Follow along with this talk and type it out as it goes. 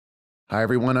Hi,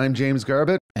 everyone. I'm James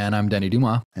Garbutt. And I'm Denny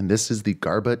Dumas. And this is the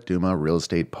Garbutt Dumas Real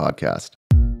Estate Podcast.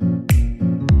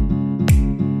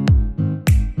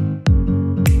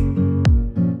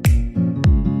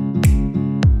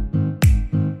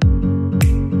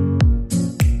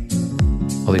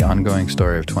 Well, the ongoing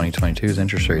story of 2022 is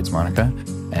interest rates, Monica.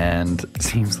 And it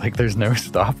seems like there's no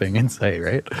stopping in sight,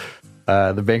 right?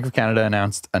 The Bank of Canada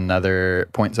announced another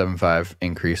 0.75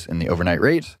 increase in the overnight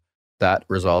rate. That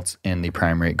results in the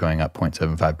prime rate going up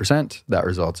 0.75%. That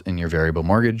results in your variable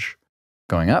mortgage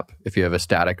going up. If you have a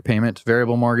static payment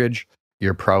variable mortgage,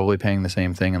 you're probably paying the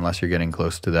same thing unless you're getting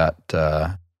close to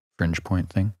that fringe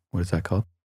point thing. What is that called?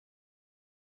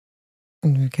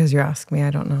 Because you asked me,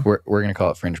 I don't know. We're going to call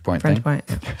it fringe point Fringe thing. point.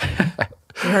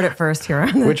 You heard it first here.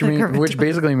 On Which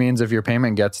basically means if your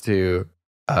payment gets to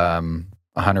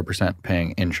 100%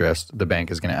 paying interest, the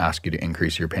bank is going to ask you to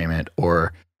increase your payment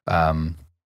or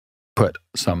put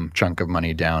some chunk of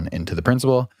money down into the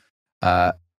principal,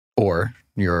 or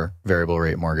your variable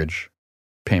rate mortgage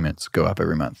payments go up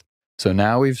every month. So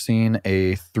now we've seen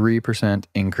a 3%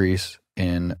 increase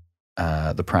in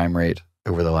the prime rate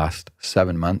over the last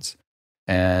 7 months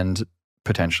and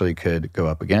potentially could go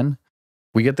up again.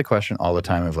 We get the question all the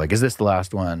time of like, is this the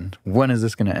last one? When is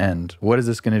this going to end? What is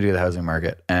this going to do to the housing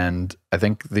market? And I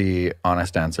think the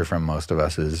honest answer from most of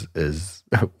us is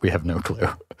we have no clue.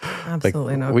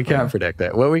 Absolutely no clue. We can't predict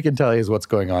that. What we can tell you is what's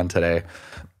going on today.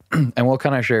 And we'll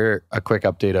kind of share a quick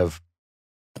update of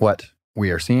what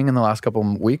we are seeing in the last couple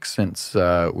of weeks since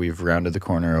we've rounded the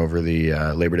corner over the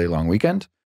Labor Day long weekend.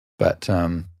 But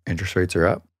interest rates are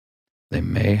up. They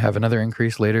may have another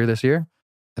increase later this year.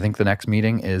 I think the next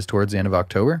meeting is towards the end of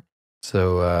October.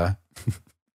 So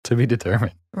to be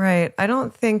determined. Right. I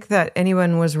don't think that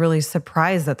anyone was really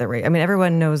surprised at the rate. I mean,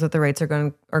 everyone knows that the rates are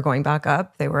going back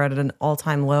up. They were at an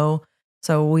all-time low.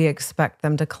 So we expect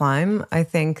them to climb. I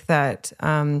think that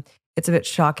it's a bit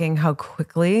shocking how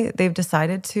quickly they've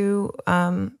decided to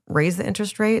raise the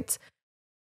interest rates.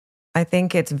 I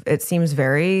think it seems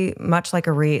very much like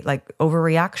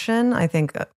overreaction. I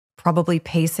think probably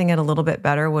pacing it a little bit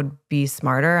better would be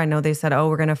smarter. I know they said, oh,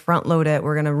 we're going to front load it.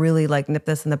 We're going to really like nip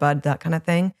this in the bud, that kind of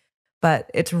thing.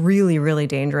 But it's really, really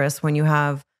dangerous when you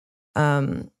have,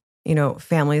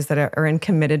 families that are in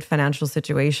committed financial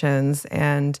situations,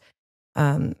 and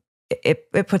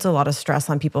it puts a lot of stress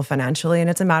on people financially. And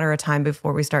it's a matter of time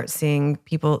before we start seeing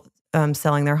people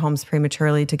selling their homes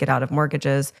prematurely to get out of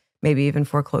mortgages, maybe even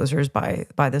foreclosures by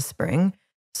this spring.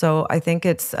 So I think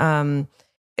it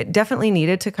definitely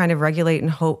needed to kind of regulate and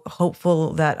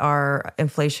hopeful that our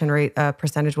inflation rate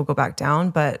percentage will go back down.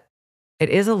 But it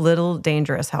is a little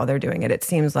dangerous how they're doing it. It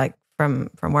seems like from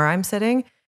where I'm sitting,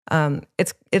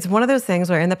 it's one of those things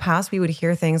where in the past we would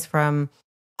hear things from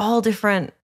all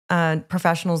different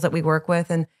professionals that we work with.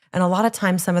 And a lot of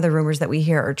times some of the rumors that we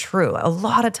hear are true. A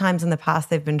lot of times in the past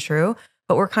they've been true,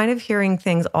 but we're kind of hearing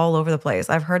things all over the place.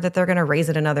 I've heard that they're going to raise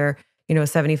it another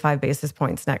 75 basis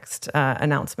points next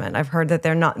announcement. I've heard that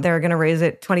they're going to raise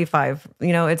it 25.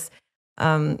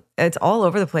 It's all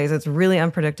over the place. It's really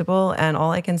unpredictable. And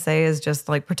all I can say is just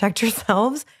like protect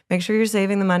yourselves, make sure you're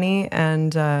saving the money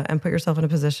and put yourself in a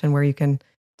position where you can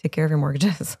take care of your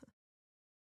mortgages.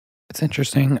 It's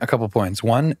interesting. A couple points.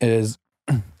 One is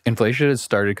inflation has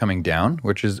started coming down,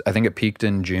 which is, I think it peaked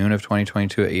in June of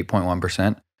 2022 at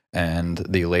 8.1%. And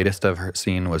the latest I've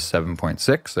seen was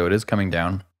 7.6. So it is coming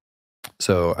down.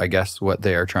 So I guess what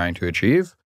they are trying to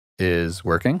achieve is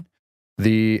working.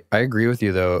 I agree with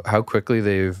you though, how quickly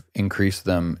they've increased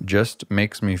them just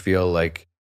makes me feel like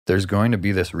there's going to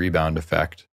be this rebound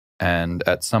effect. And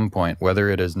at some point, whether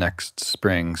it is next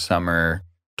spring, summer,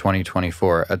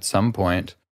 2024, at some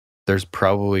point, there's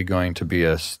probably going to be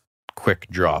a quick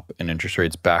drop in interest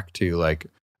rates back to like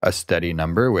a steady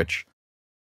number, which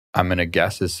I'm going to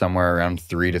guess is somewhere around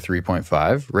 3 to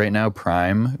 3.5. Right now,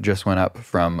 prime just went up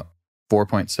from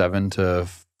 4.7 to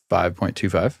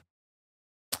 5.25.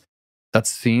 That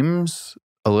seems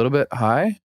a little bit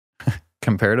high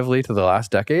comparatively to the last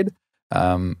decade.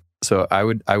 So I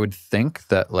would think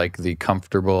that like the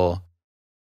comfortable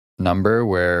number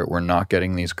where we're not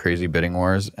getting these crazy bidding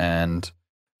wars and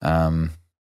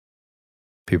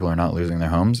people are not losing their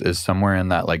homes is somewhere in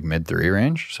that like mid-3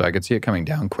 range. So I could see it coming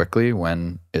down quickly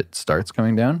when it starts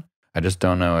coming down. I just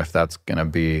don't know if that's going to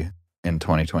be in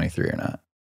 2023 or not.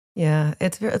 Yeah,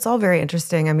 it's all very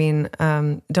interesting. I mean,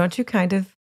 don't you kind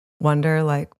of wonder,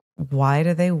 like, why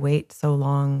do they wait so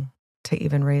long to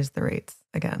even raise the rates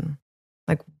again?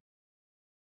 Like,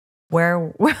 where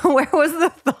was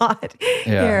the thought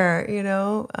here?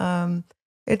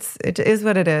 It is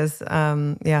what it is.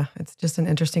 It's just an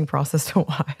interesting process to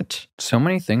watch. So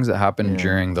many things that happened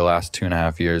during the last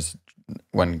 2.5 years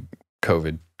when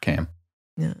COVID came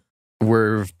Yeah.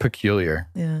 were peculiar,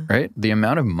 Yeah. right? The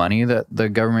amount of money that the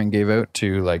government gave out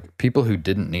to like people who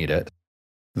didn't need it,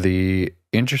 the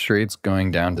interest rates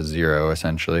going down to zero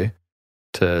essentially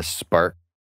to spark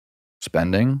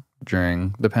spending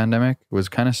during the pandemic was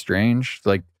kind of strange.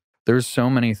 Like there's so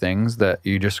many things that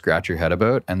you just scratch your head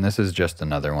about, and this is just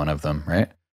another one of them, right?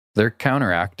 They're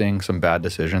counteracting some bad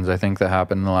decisions, I think, that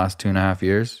happened in the last 2.5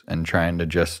 years and trying to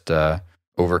just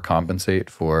overcompensate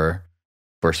for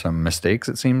some mistakes,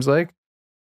 it seems like.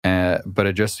 But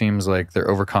it just seems like they're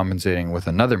overcompensating with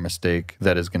another mistake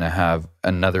that is going to have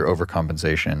another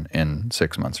overcompensation in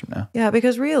 6 months from now. Yeah,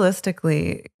 because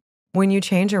realistically, when you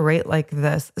change a rate like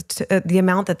this, the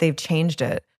amount that they've changed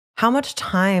it, how much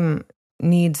time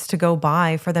needs to go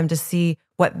by for them to see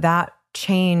what that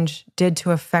change did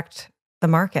to affect the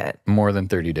market? More than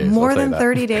 30 days. More than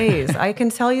 30 days. I can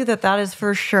tell you that is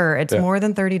for sure. It's more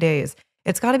than 30 days.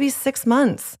 It's got to be 6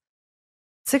 months.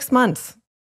 6 months.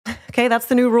 Okay, that's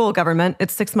the new rule, government.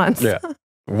 It's 6 months. Yeah.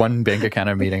 One bank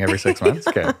account meeting every 6 months.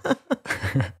 Okay.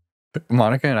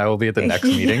 Monica and I will be at the next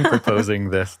meeting proposing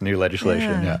this new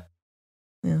legislation.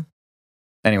 Yeah.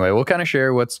 Anyway, we'll kind of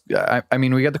share I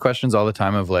mean, we get the questions all the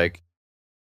time of like,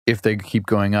 if they keep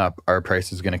going up, our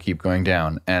price is going to keep going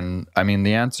down. And I mean,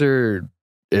 the answer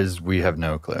is we have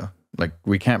no clue. Like,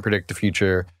 we can't predict the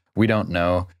future. We don't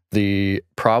know. The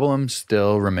problem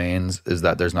still remains is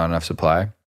that there's not enough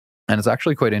supply. And it's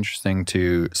actually quite interesting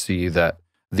to see that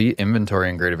the inventory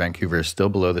in Greater Vancouver is still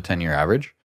below the 10-year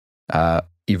average,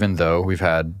 even though we've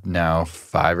had now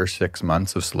 5 or 6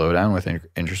 months of slowdown with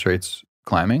interest rates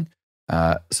climbing.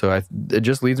 So it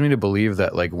just leads me to believe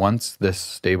that like once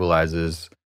this stabilizes,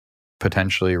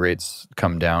 potentially rates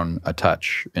come down a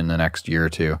touch in the next year or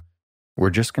two,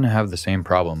 we're just going to have the same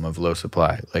problem of low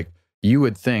supply. Like you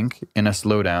would think in a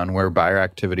slowdown where buyer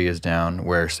activity is down,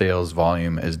 where sales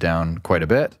volume is down quite a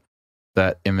bit,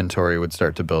 that inventory would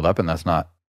start to build up, and that's not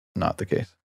the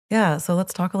case. Yeah, so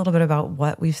let's talk a little bit about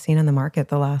what we've seen in the market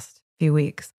the last few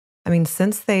weeks. I mean,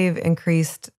 since they've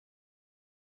increased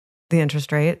the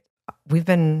interest rate, we've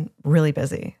been really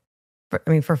busy.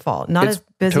 For fall, not as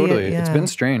busy. Totally, it's been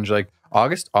strange. Like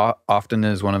August often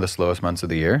is one of the slowest months of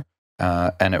the year,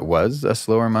 and it was a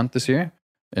slower month this year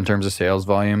in terms of sales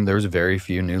volume. There was very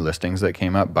few new listings that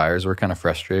came up. Buyers were kind of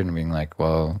frustrated and being like,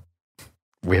 "Well,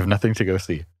 we have nothing to go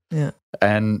see." Yeah.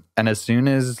 And as soon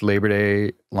as Labor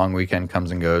Day long weekend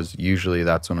comes and goes, usually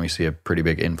that's when we see a pretty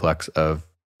big influx of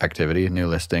activity, new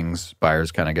listings.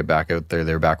 Buyers kind of get back out there.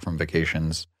 They're back from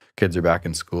vacations. Kids are back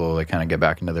in school. They kind of get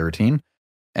back into their routine.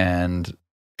 And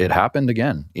it happened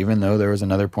again, even though there was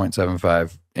another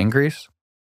 0.75 increase.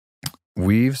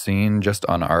 We've seen just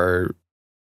on our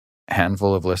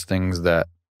handful of listings that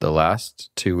the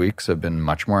last 2 weeks have been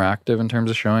much more active in terms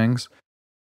of showings.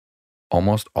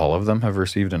 Almost all of them have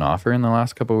received an offer in the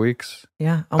last couple of weeks.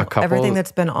 Yeah. Everything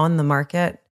that's been on the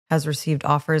market has received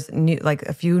offers. Like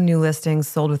a few new listings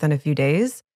sold within a few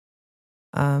days.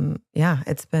 Yeah,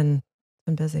 it's been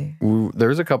busy.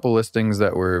 There's a couple listings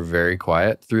that were very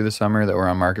quiet through the summer that were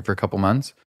on market for a couple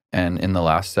months, and in the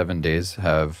last 7 days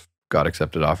have got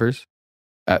accepted offers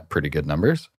at pretty good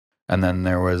numbers. And then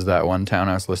there was that one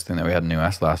townhouse listing that we had in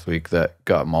US last week that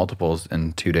got multiples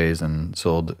in 2 days and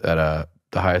sold at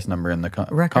the highest number in the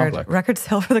complex. Record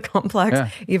sale for the complex, yeah.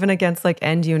 Even against like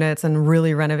end units and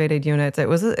really renovated units. It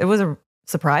was a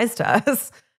surprise to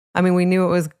us. I mean, we knew it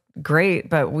was great,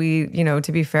 but we,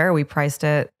 to be fair, we priced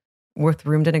it with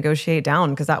room to negotiate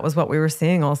down because that was what we were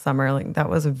seeing all summer. Like that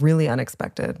was really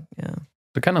unexpected. Yeah.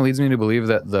 It kind of leads me to believe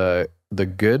that the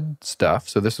good stuff.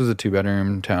 So this was a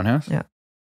 2-bedroom townhouse. Yeah.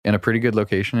 In a pretty good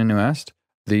location in New West.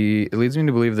 It leads me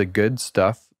to believe the good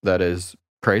stuff that is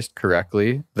priced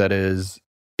correctly, that is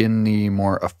in the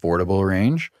more affordable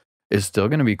range, is still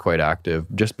going to be quite active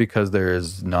just because there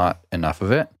is not enough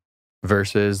of it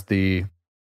versus the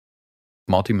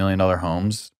multi-million-dollar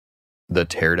homes, the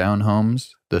teardown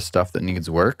homes, the stuff that needs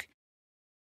work.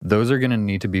 Those are going to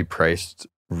need to be priced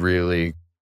really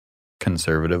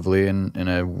conservatively in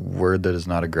a word that is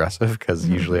not aggressive, because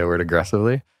usually I word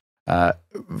aggressively.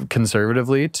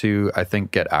 Conservatively to, I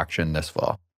think, get action this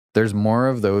fall. There's more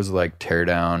of those like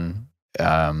teardown,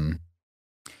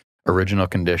 original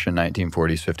condition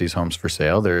 1940s, 50s homes for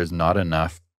sale. There is not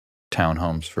enough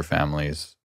townhomes for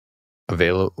families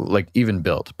available, like even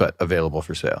built, but available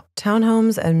for sale.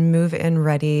 Townhomes and move-in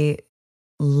ready,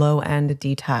 low-end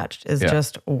detached is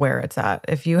just where it's at.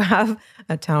 If you have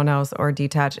a townhouse or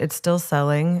detached, it's still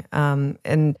selling.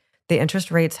 And the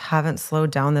interest rates haven't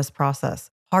slowed down this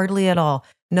process. Hardly at all.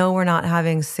 No, we're not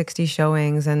having 60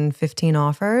 showings and 15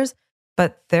 offers,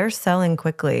 but they're selling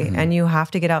quickly Mhm. and you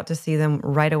have to get out to see them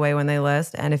right away when they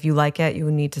list. And if you like it,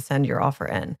 you need to send your offer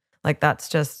in. Like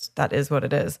that is what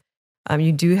it is.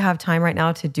 You do have time right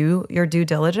now to do your due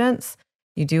diligence.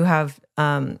 You do have,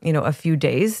 a few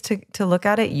days to look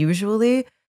at it usually,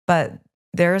 but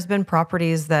there's been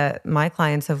properties that my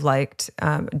clients have liked,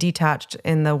 detached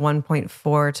in the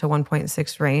 1.4 to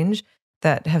 1.6 range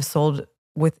that have sold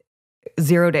with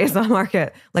 0 days on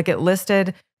market. Like it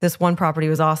listed, this one property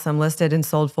was awesome, listed and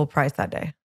sold full price that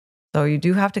day. So you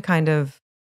do have to kind of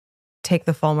take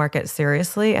the fall market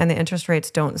seriously, and the interest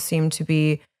rates don't seem to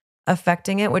be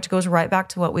affecting it, which goes right back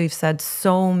to what we've said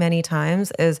so many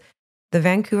times is the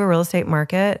Vancouver real estate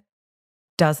market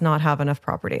does not have enough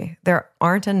property. There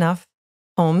aren't enough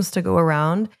homes to go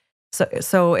around.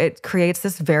 So it creates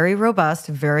this very robust,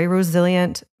 very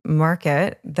resilient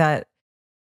market that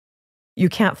you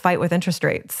can't fight with interest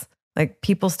rates. Like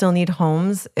people still need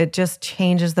homes. It just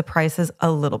changes the prices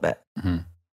a little bit. Mm-hmm.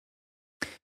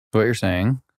 What you're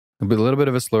saying, a little bit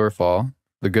of a slower fall.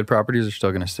 The good properties are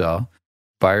still going to sell.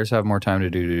 Buyers have more time to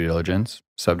do due diligence.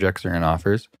 Subjects are in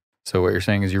offers. So what you're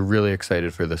saying is you're really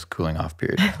excited for this cooling off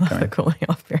period. I love the cooling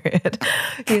off period.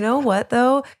 You know what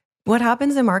though? What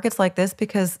happens in markets like this,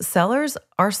 because sellers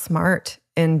are smart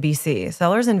in BC.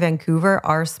 Sellers in Vancouver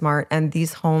are smart, and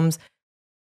these homes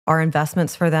are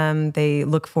investments for them. They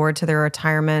look forward to their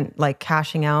retirement, like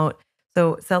cashing out.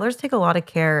 So sellers take a lot of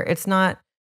care. It's not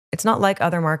like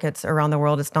other markets around the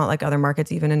world. It's not like other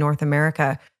markets even in North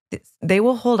America. They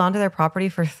will hold on to their property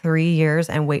for 3 years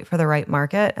and wait for the right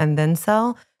market and then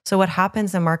sell. So what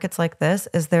happens in markets like this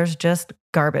is there's just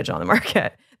garbage on the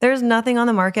market. There's nothing on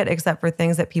the market except for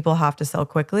things that people have to sell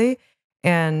quickly.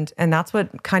 And that's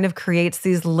what kind of creates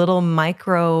these little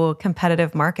micro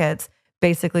competitive markets,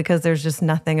 basically because there's just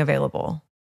nothing available.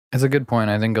 It's a good point.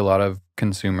 I think a lot of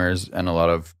consumers and a lot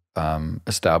of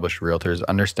established realtors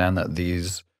understand that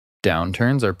these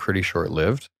downturns are pretty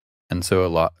short-lived. And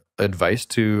so advice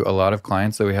to a lot of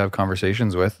clients that we have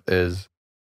conversations with is,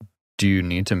 do you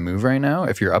need to move right now?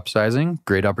 If you're upsizing,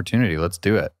 great opportunity. Let's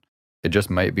do it. It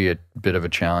just might be a bit of a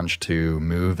challenge to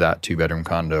move that 2-bedroom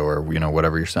condo or,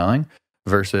 whatever you're selling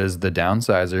versus the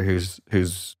downsizer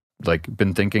who's like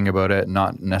been thinking about it,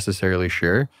 not necessarily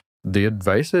sure. The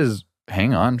advice is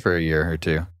hang on for a year or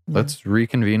two. Mm-hmm. Let's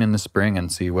reconvene in the spring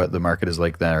and see what the market is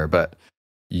like there. But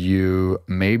you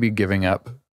may be giving up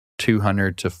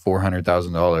 $200,000 to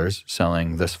 $400,000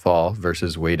 selling this fall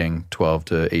versus waiting 12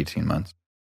 to 18 months.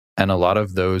 And a lot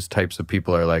of those types of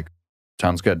people are like,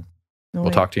 sounds good.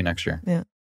 We'll talk to you next year. Yeah.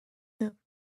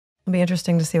 It'll be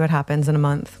interesting to see what happens in a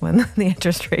month when the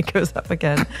interest rate goes up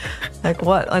again. Like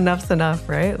what? Enough's enough,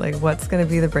 right? Like what's going to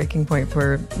be the breaking point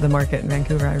for the market in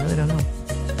Vancouver? I really don't know.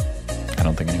 I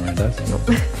don't think anyone does.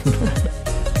 Nope.